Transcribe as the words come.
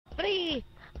3,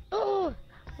 2,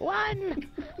 1.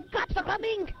 Cops are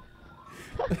coming.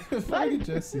 Fucking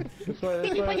Jesse. This way,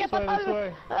 this way, this way, this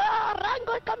way.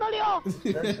 Rango y Canolio.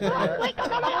 Rango y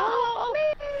Canolio.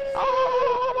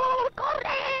 Oh,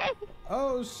 corre.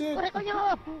 Oh shit! Corre,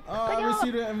 coño. I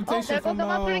received an invitation from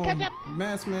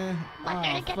Mask Man.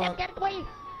 Oh fuck! Get away.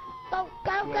 Go,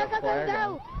 go, go, go, go,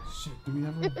 go. Shit, do we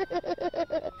have room?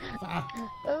 Fuck.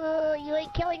 Oh, you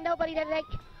ain't killing nobody tonight.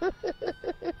 Yeah,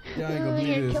 I ain't gonna believe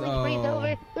Your this. killing spree's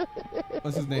over.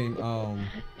 What's his name?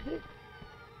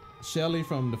 Shelly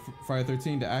from the Friday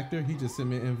 13, the actor. He just sent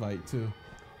me an invite too.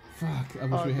 Fuck, I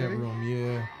wish we had room.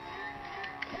 Yeah.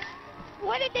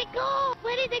 Where did they go?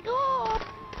 Where did they go?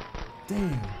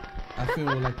 Damn. I feel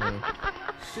like a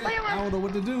shit. I don't know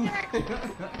what to do.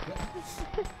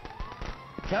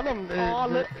 Tell him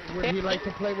would he like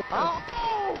to play with us?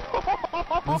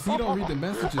 You see, you don't read the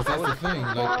messages. That's the thing.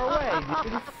 Like, Far away,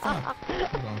 dude. fuck.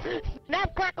 Hold on.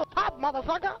 Snap, crackle, pop,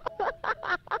 motherfucker.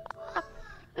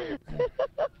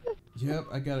 Yep,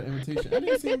 I got an invitation. I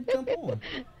didn't see him jump on.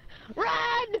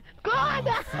 Run! God!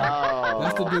 That's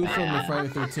the dude from the Friday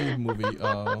 13th movie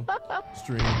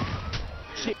stream.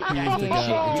 He's the guy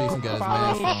that Jason got his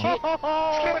mask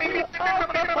on.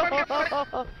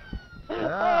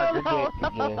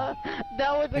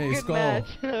 That was a good Skull. match.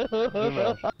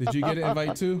 Did you get an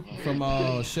invite too from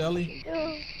Shelly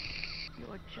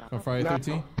from Friday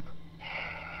 13?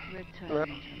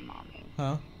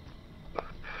 Huh?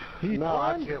 No,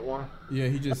 I get one. Yeah,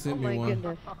 he just sent me one.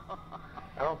 Goodness. I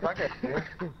don't think I did.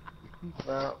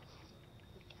 Well.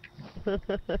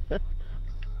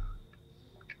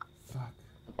 Fuck.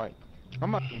 Right.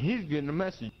 He's getting a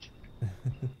message.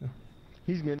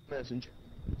 He's getting a message.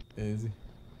 Is he?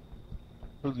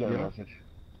 Who's getting a message?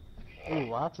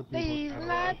 Ooh, lots of people. He's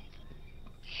not.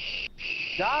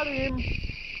 Got him!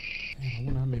 Damn, I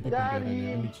wonder how many people got in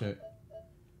there. Let me check.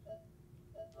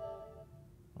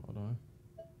 Hold on.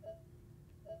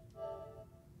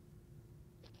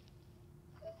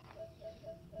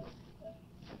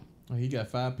 Oh, he got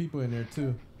 5 people in there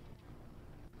too.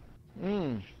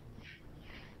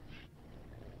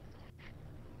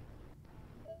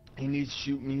 He needs to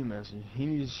shoot me a message. He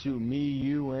needs to shoot me,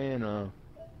 you, and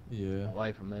Yeah.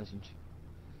 Life a message.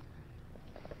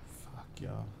 Fuck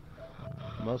y'all.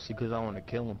 Mostly because I want to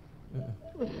kill him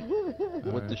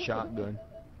with the shotgun.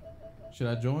 Should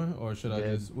I join or should I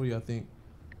just? What do y'all think?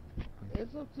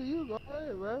 It's up to you. Go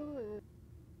ahead, bro.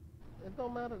 It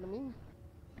don't matter to me.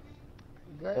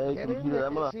 Get in there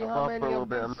and see how many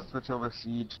of us. Switch over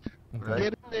siege.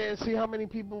 Get in there and see how many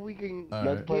people we can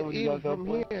Alright. get in from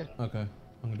here. Okay,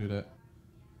 I'm gonna do that.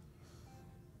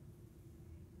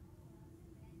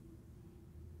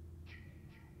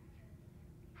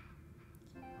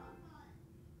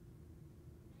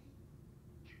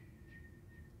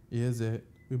 Yeah, is it?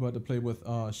 We about to play with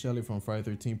Shelly from Friday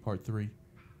 13 Part 3.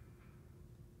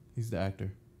 He's the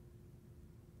actor.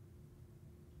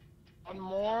 One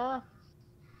more.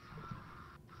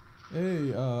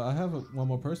 Hey, I have one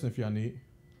more person if y'all need.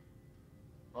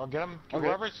 Well, get them. Okay.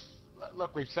 Whoever's.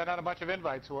 Look, we've sent out a bunch of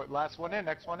invites. Last one in,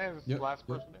 next one in. Yep, Last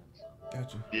yep. person in. So.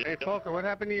 Gotcha. Yeah. Hey, Falco, what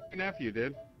happened to your nephew,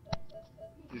 dude?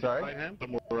 Did you Sorry? fight him?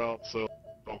 Somewhere else, so...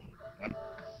 Oh, I'm...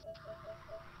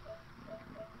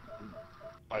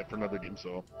 Fight for another game,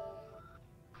 so...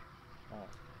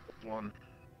 One.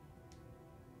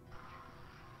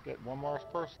 Get one more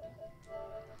person.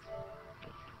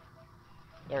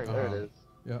 There There it is.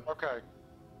 Yeah. Okay.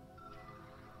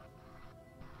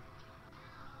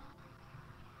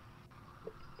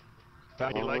 How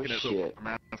you liking it so shit. far,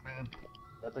 man?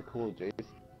 That's a cool Jace.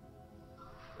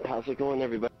 How's it going,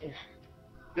 everybody?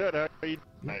 Good, how are you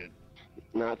doing?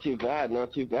 Not too bad,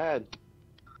 not too bad.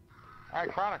 All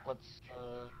right, Chronic. Let's.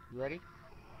 You ready?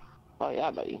 Oh yeah,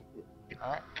 buddy.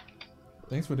 All right.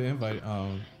 Thanks for the invite,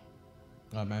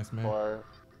 Max Man. For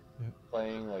Yep.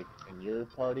 playing like in your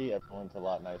party, everyone's a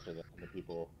lot nicer than the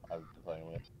people I've been playing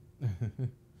with.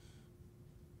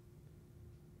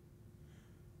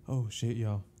 Oh shit,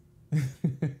 y'all.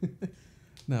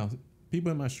 Now,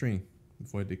 people in my stream,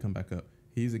 before they come back up,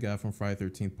 he's the guy from Friday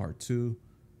 13th Part 2.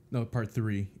 No, Part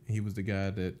 3. He was the guy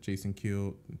that Jason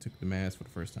killed and took the mask for the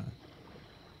first time.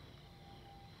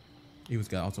 He was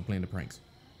the guy also playing the pranks.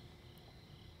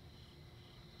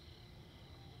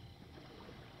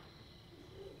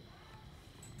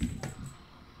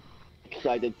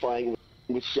 Excited playing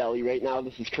with Shelly right now.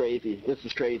 This is crazy. This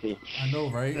is crazy. I know,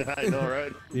 right? I know,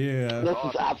 right? Yeah. This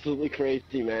is absolutely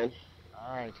crazy, man.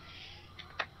 All right.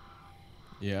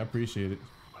 Yeah, I appreciate it.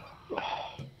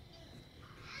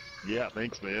 Yeah,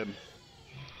 thanks, man.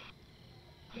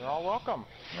 You're all welcome.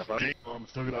 I'm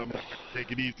still gonna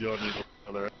take it easy on you,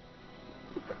 brother.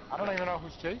 I don't even know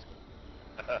who's chasing.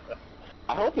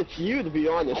 I hope it's you, to be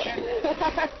honest.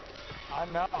 I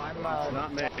know, I'm, It's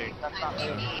not me. That's not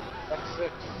me. That's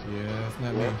 6. Yeah, it's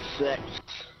not me.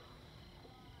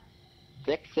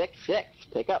 That's 6. 6.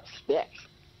 Pick up sticks.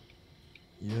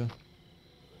 Yeah.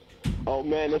 Oh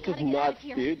man, this is Gotta get out nuts, of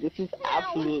here. dude. This is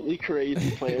absolutely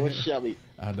crazy playing with Shelly.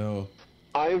 I know.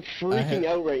 I am freaking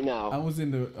out right now. I was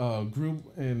in the group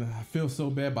and I feel so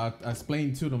bad, but I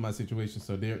explained to them my situation,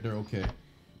 so they're okay.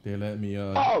 They let me.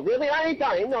 Oh really? I ain't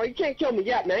dying. No, you can't kill me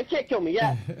yet, man. You can't kill me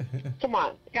yet. Come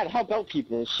on, I gotta help out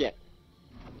people and shit.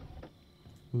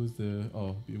 Who's the?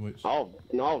 Oh, Bewitched. Oh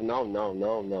no. Get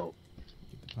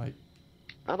the pipe.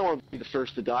 I don't want to be the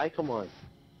first to die. Come on.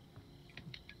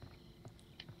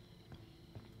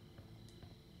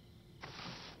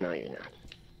 No, you're not.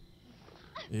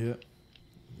 Yeah.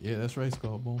 Yeah, that's right,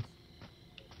 Skull Bones.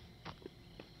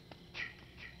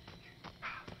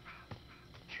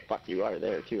 Fuck, you are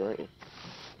there too, aren't you?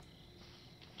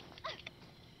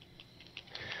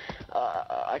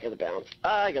 I gotta bounce.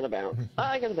 I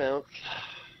gotta bounce.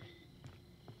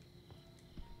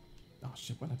 Oh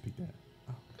shit! Why'd I pick that?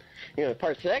 Oh. You know,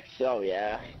 part 6? Oh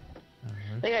yeah. I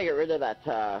Alright. think I get rid of that,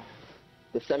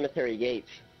 the Cemetery Gates.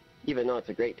 Even though it's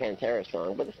a great Pantera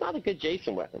song, but it's not a good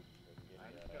Jason weapon.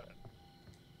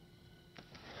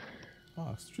 Oh,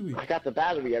 it's truly. I got the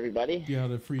battery, everybody. You got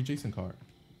a free Jason card.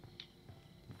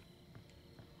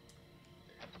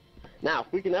 Now,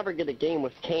 if we can ever get a game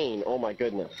with Kane, oh my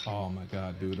goodness. Oh my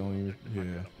god, dude! Don't even.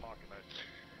 Yeah.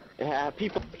 Yeah,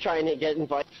 people are trying to get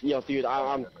invites. Yo, dude,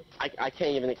 I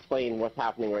can't even explain what's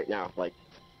happening right now. Like,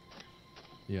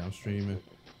 Yeah, I'm streaming.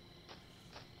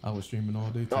 I was streaming all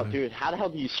day today. oh, dude, how the hell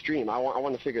do you stream? I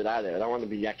want to figure that out. I want to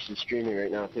be actually streaming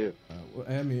right now too. Well,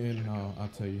 add me in. I'll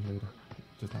tell you later.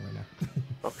 Just not right now.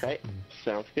 Okay, Yeah.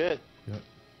 sounds good. Yep.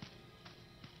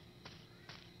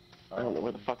 I don't know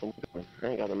where the fuck I'm going. I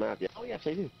ain't got a map yet. Oh yes,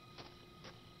 I do.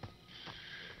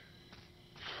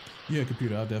 Yeah,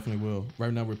 computer. I definitely will.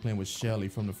 Right now we're playing with Shelly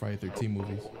from the Friday 13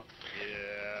 movies.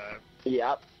 Yeah.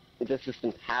 Yep. This is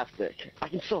fantastic. I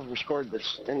can still record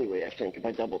this anyway, I think, if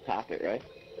I double tap it, right?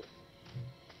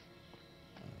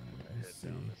 Let's see.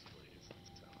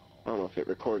 I don't know if it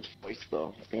records voice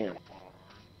though. Damn.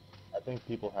 I think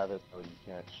people have it so you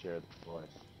can't share the voice.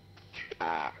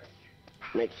 Ah.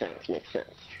 Makes sense. Yep,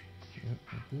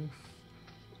 like this.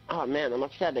 Oh man, I'm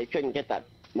upset they couldn't get that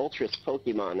Moltres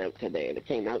Pokemon out today. It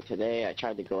came out today. I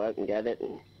tried to go out and get it,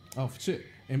 and Oh shit!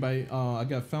 Anybody? I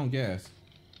got found gas.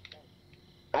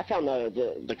 I found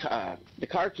the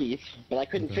car keys, but I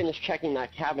couldn't Okay. finish checking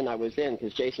that cabin I was in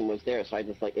because Jason was there, so I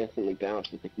just like instantly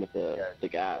bounced with the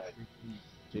gas.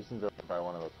 Jason's over by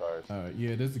one of those cars. All right,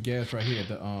 yeah, there's the gas right here at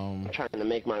the I'm trying to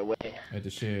make my way. at the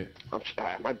shed.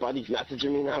 My buddy's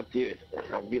messaging me now, dude.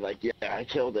 I'll be like, yeah, I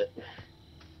killed it.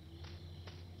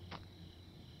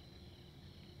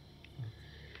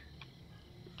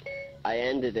 I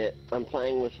ended it. I'm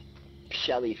playing with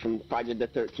Shelly from Friday the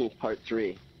 13th, Part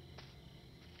 3.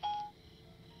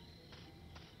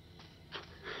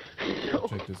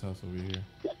 Check this house over here.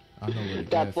 I know where the That's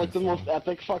gas like is, the so- most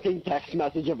epic fucking text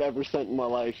message I've ever sent in my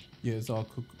life. Yeah, it's all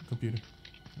computer.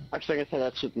 Actually, I said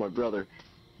that shit to my brother.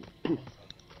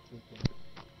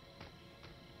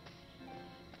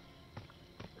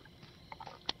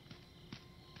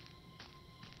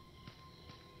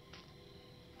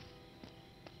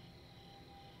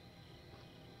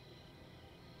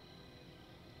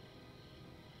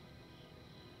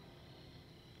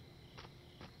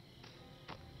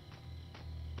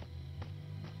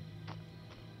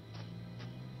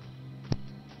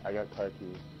 I got car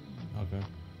keys. Okay.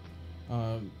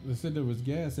 They said there was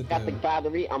gas at Got the the.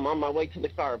 battery. I'm on my way to the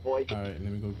car, boy. All right, let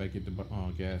me go back get the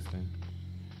gas thing.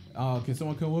 Can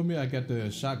someone come with me? I got the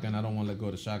shotgun. I don't want to let go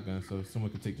of the shotgun, so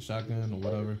someone can take the shotgun or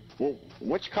whatever. Well,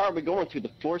 which car are we going to? The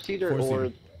four-seater or?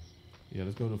 Four-seater. Yeah,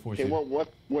 let's go to the Okay, 4-seater.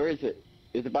 where is it?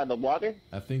 Is it by the water?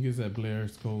 I think it's at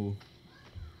Blair's Cove.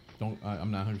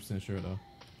 I'm not 100% sure though.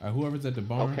 Whoever's at the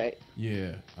barn. Okay.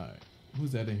 Yeah. All right.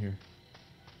 Who's that in here?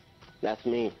 That's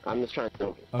me. I'm just trying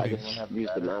to. I Okay. just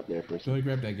used the map there for a Go second. ahead,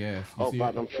 grab that gas. You Oh, see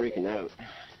fuck, it? I'm freaking out.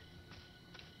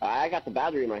 I got the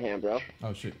battery in my hand, bro.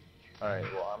 Oh shit. Alright,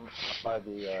 well, I'm by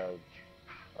the,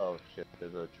 oh shit,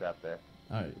 there's a trap there.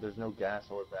 All right. There's no gas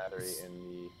or battery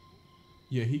in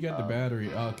Yeah, he got the battery.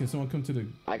 Can someone come to the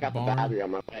I got barn? the battery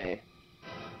on my way.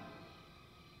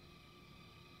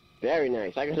 Very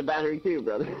nice. I got the battery too,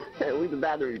 brother. We the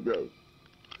battery bros.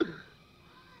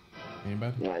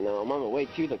 Anybody? Yeah, I know. I'm on my way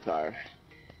to the car.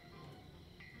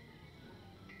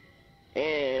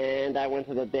 And I went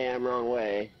to the damn wrong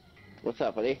way. What's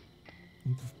up, buddy?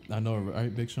 I know,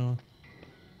 right, Big Sean?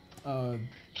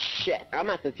 Shit, I'm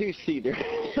at the 2-seater.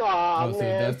 Oh, Aw, so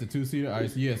man. that's the 2-seater? All right,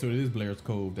 so yeah, so it is Blair's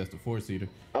Cove. That's the 4-seater.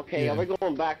 Okay, Yeah. we're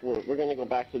going backward. We're gonna go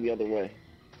back to the other way.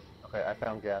 Okay, I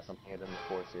found gas. I'm putting it in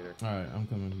the 4-seater. All right, I'm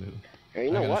coming. Little. Hey, you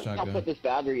I know got a what? I'll shotgun. put this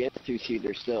battery in the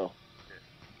 2-seater still.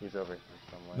 He's over here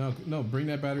somewhere. No, bring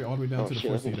that battery all the way down Oh, to the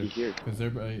shit, I think 4-seater. he's here. Because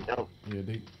everybody, No. yeah,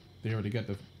 they already got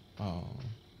the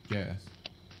gas.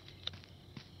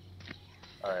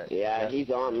 Alright. Yeah, he's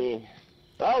on me.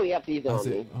 Oh, yep, he's on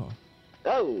me. Oh.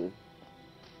 Oh,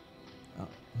 Huh?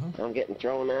 I'm getting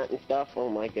thrown at and stuff. Oh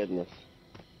my goodness.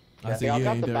 I said, Yeah, I yeah,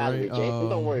 got ain't the that battery, right? Jason.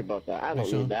 Don't worry about that. I don't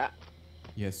Sean? need that.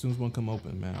 Yeah, as soon as one come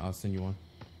open, man, I'll send you one.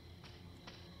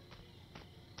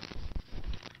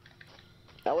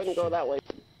 I wouldn't go that way.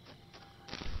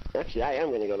 Actually, I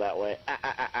am gonna go that way. Hey,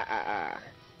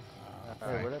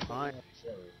 where'd I find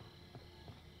Shelly?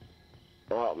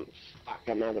 Oh, fuck,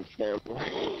 I'm out of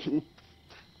stamina.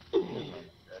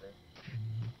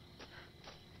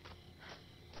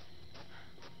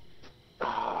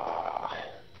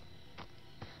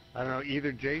 I don't know,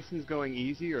 either Jason's going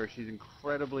easy or she's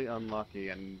incredibly unlucky,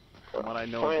 and from what I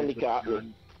know, Finally of this got me.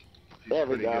 gun, she's There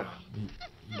we pretty go. good.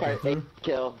 You got through?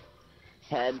 Kill.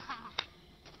 Head.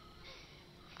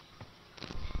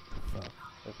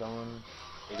 Is someone...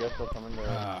 I guess they'll come in there.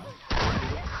 Ah,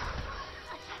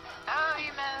 Oh,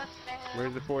 you missed it.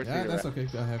 Where's the 4-seater yeah, that's at? okay.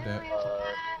 I have that.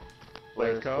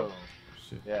 Blair's Cove? Cove.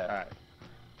 Shit. Yeah. Alright,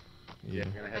 Yeah.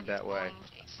 I'm gonna head that way.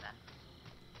 Jason.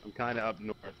 I'm kinda up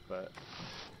north, but...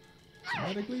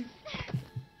 Automatically?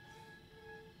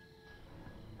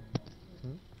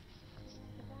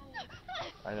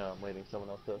 I know, I'm waiting. Someone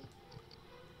else does.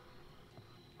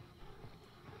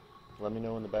 Let me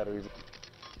know when the battery's...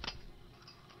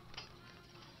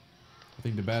 I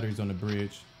think the battery's on the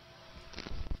bridge.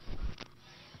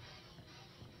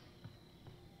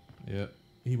 Yep.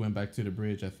 He went back to the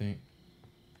bridge, I think.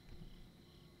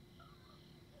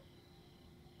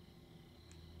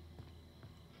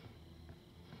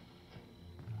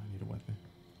 I need a weapon.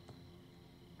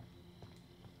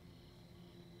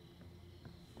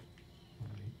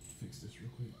 Let me fix this real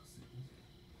quick.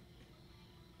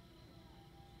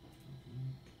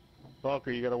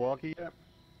 Walker, you got a walkie yet?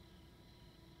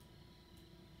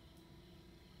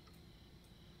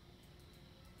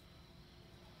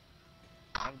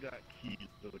 I've got keys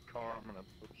to the car. I'm gonna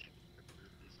push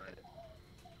beside it.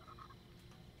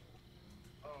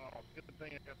 Oh, good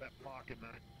thing I got that pocket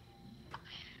knife.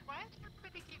 Why does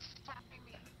everybody keep stopping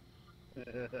me?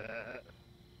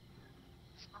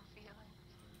 I'm feeling.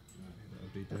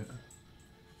 Update that.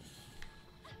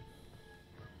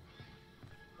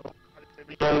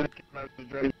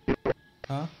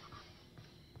 Huh?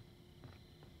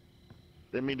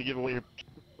 Didn't mean to give away your.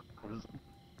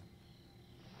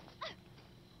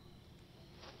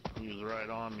 He was right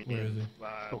on me. Where is he?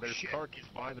 There's car keys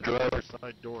by the driver's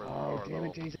side door of the car. damn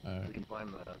it, though. Jason. Alright. We can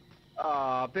find that.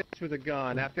 Aw, bitch with a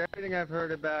gun. After everything I've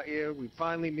heard about you, we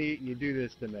finally meet and you do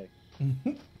this to me.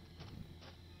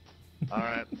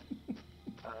 Alright.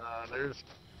 There's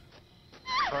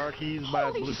car keys by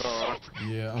a blue car.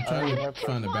 Yeah, I'm trying to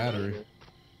find the battery.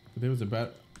 But there was a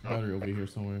battery over here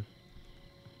somewhere.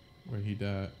 Where he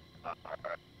died.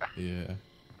 Yeah.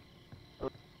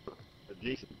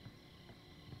 Jason.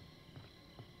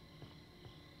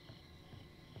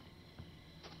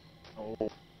 Oh.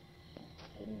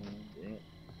 Damn.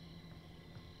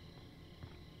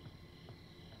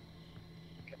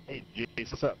 Hey, Jason,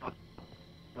 what's up?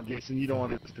 Jason, you don't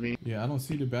want this to me. Yeah, I don't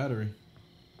see the battery.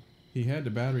 He had the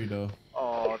battery though.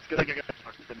 Oh, it's gonna get.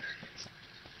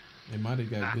 It might have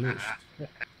got glitched.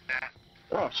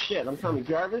 Oh shit, I'm Tommy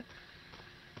Jarvis.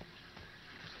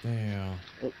 Damn.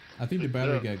 I think the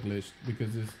battery got glitched because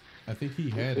I think he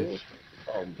had it.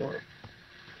 Oh boy.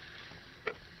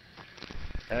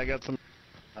 I got some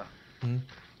Hmm?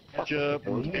 ketchup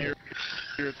and here.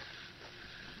 Come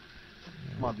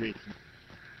on, Jason.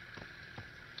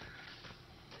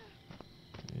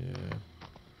 Yeah.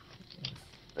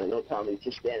 I know Tommy's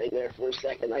just standing there for a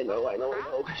second. I know.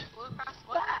 Blue Cross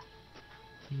what?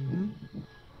 Mm-hmm.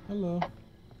 Hello.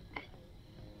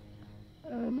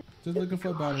 Just looking for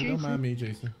a battery. Don't mind me,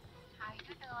 Jason. How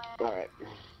you doing? Alright.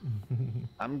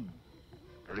 I'm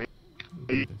ready.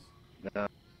 Look at this.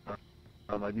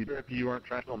 I'd be if you weren't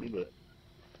trying to tell me, but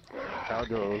how it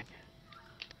goes.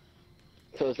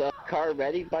 So is that car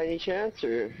ready by any chance,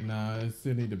 or? Nah, I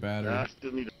still need the battery. I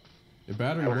still need. The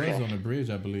battery was Okay. on the bridge,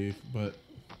 I believe, but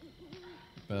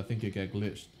I think it got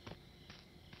glitched.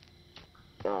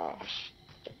 Oh,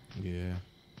 Yeah.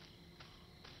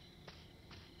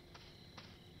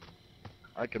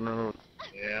 I can remember.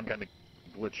 Yeah, I'm kind of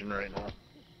glitching right now.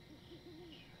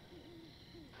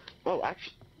 oh,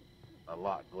 actually, a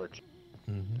lot glitchy.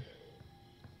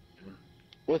 Mm-hmm.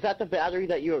 Was that the battery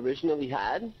that you originally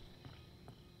had?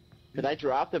 Did I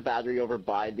drop the battery over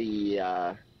by the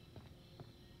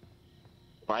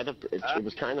bridge? It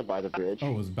was kind of by the bridge.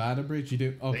 Oh, it was by the bridge? You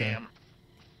did? Okay. Damn.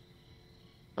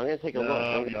 I'm gonna take a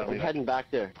look. I'm heading back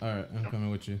there. All right, I'm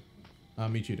coming with you. I'll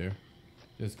meet you there.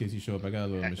 Just in case you show up. I got a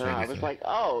little machete. I was like,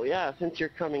 oh, yeah, since you're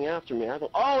coming after me.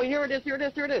 Oh, here it is, here it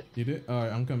is, here it is. You did? All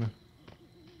right, I'm coming.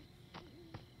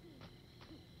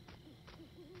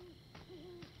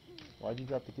 Why'd you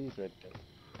drop the keys right there?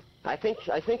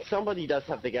 I think somebody does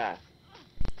have the gas.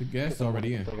 The gas is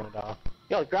already in. Taking it off.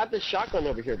 Yo, grab this shotgun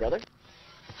over here, brother.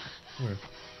 Where?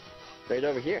 Right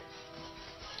over here.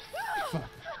 Fuck.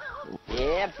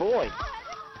 Yeah, boy.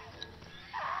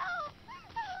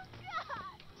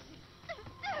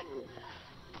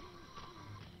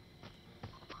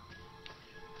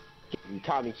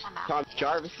 Tommy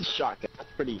Jarvis' shotgun. That's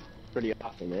pretty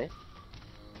awesome, eh?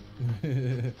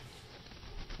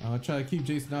 I'll try to keep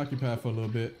Jason occupied for a little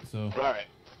bit. So. All right.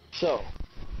 So,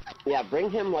 yeah, bring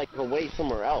him like away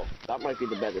somewhere else. That might be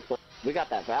the better plan. We got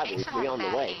that battery. We on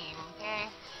the way.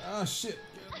 Oh shit!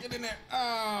 Get in there!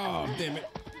 Oh damn it!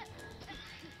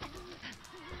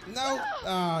 No!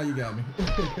 Ah, you got me.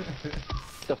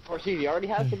 The 4C already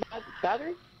has the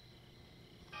battery?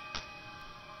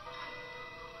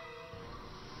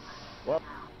 Well,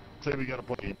 say we gotta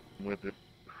play with it.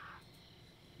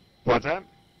 What's that?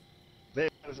 We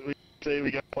say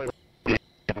we gotta play with it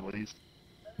at least.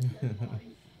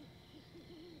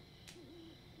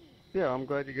 Yeah, I'm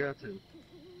glad you got to.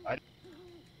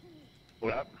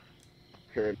 Well,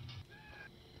 Heard.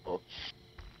 Oh.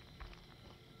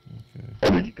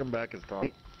 Okay. did you come back as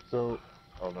Tom? So,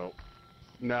 Oh no.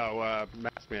 No,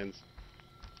 Maskman's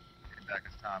came back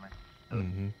as Tommy.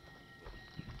 Mm-hmm.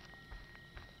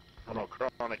 Oh no,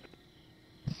 Chronic.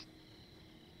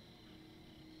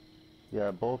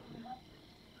 yeah, both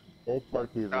car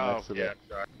keys are Oh, next to yeah,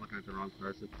 sorry, I'm looking at the wrong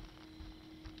person.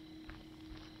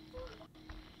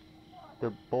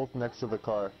 they're both next to the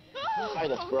car.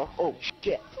 Behind us, bro. Oh,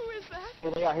 shit. Who is that?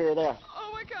 Here they are, here they are. Oh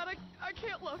my god, I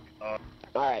can't look.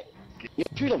 Alright. You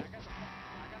shoot him.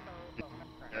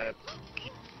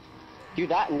 Do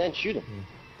that and then shoot him.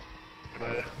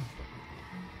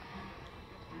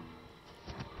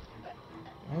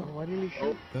 Oh, Why didn't you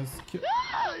shoot? that's cute.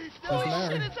 Holy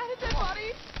Larry. shit, is that a dead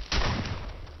body?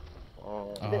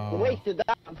 Oh. Wasted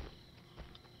that.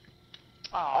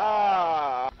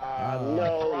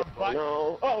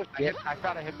 No. Oh, shit. I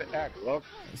thought I hit the X.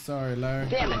 Sorry, Larry.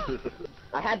 Damn it.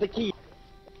 I had the key.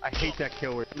 I hate that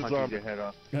kill where it punches your head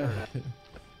off.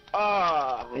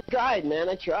 I tried, man.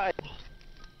 I tried.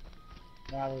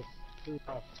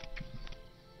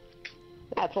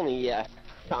 That's only,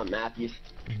 Tom Matthews.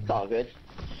 It's all good.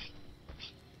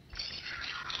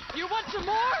 You want some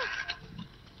more?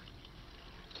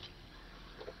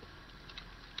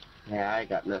 Yeah, I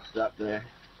got messed up there.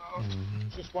 Mm-hmm.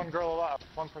 Just one girl alive.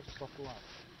 One person left alive.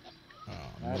 Oh,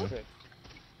 That's no. it.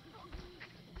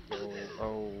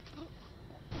 Oh.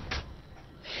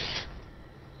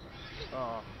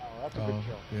 Oh, that's a good Oh,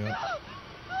 kill. yeah.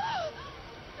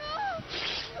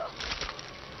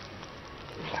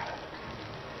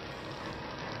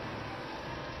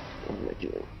 What am I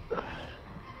doing?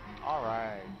 All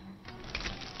right.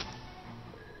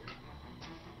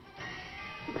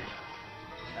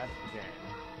 That's the game.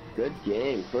 Good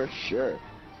game, for sure.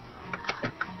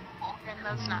 Open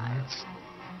those knives.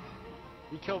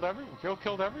 He killed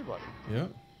everybody. Yeah.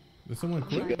 Did someone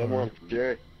quit? Good one,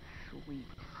 sure. Sweet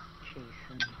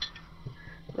Jason.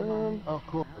 Oh,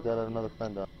 cool. I got another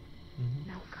friend up. Mm-hmm.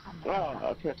 Now come Oh, on.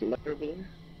 I'll try to let over there.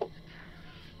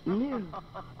 Yeah.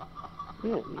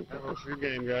 That was your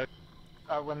game, guys.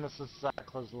 When this is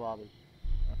close the lobby.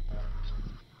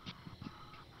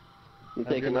 You Have a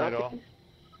taking good night, off? all.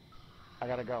 I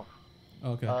gotta go.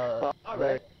 Okay. All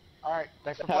right. All right.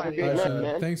 Thanks for Have a playing. good All right, night, Shelly.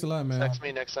 man. Thanks a lot, man. Text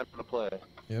me next time to play.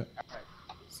 Yep.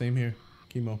 Same here.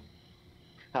 Chemo.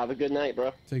 Have a good night,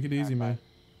 bro. Take it easy, man.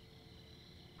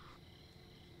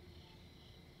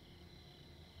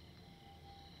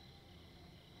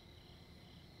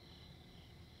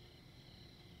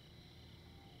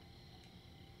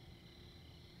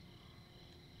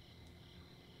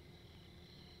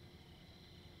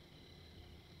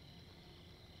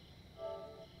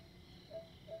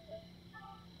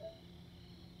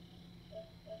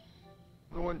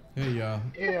 Hey, y'all.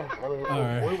 Yeah. All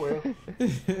right. We will.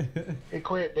 He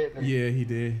quit, didn't he? Yeah, he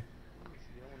did.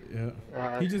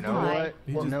 Yeah. He just You know do what?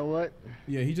 He You just, know what?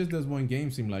 yeah, he just does one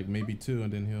game, seem like maybe two,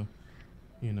 and then he'll,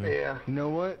 you know. Yeah. You know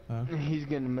what? Huh? He's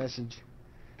getting a message.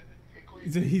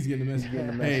 He's getting the message.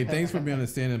 Hey, thanks for being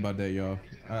understanding about that, y'all.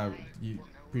 You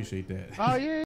appreciate that. Oh yeah.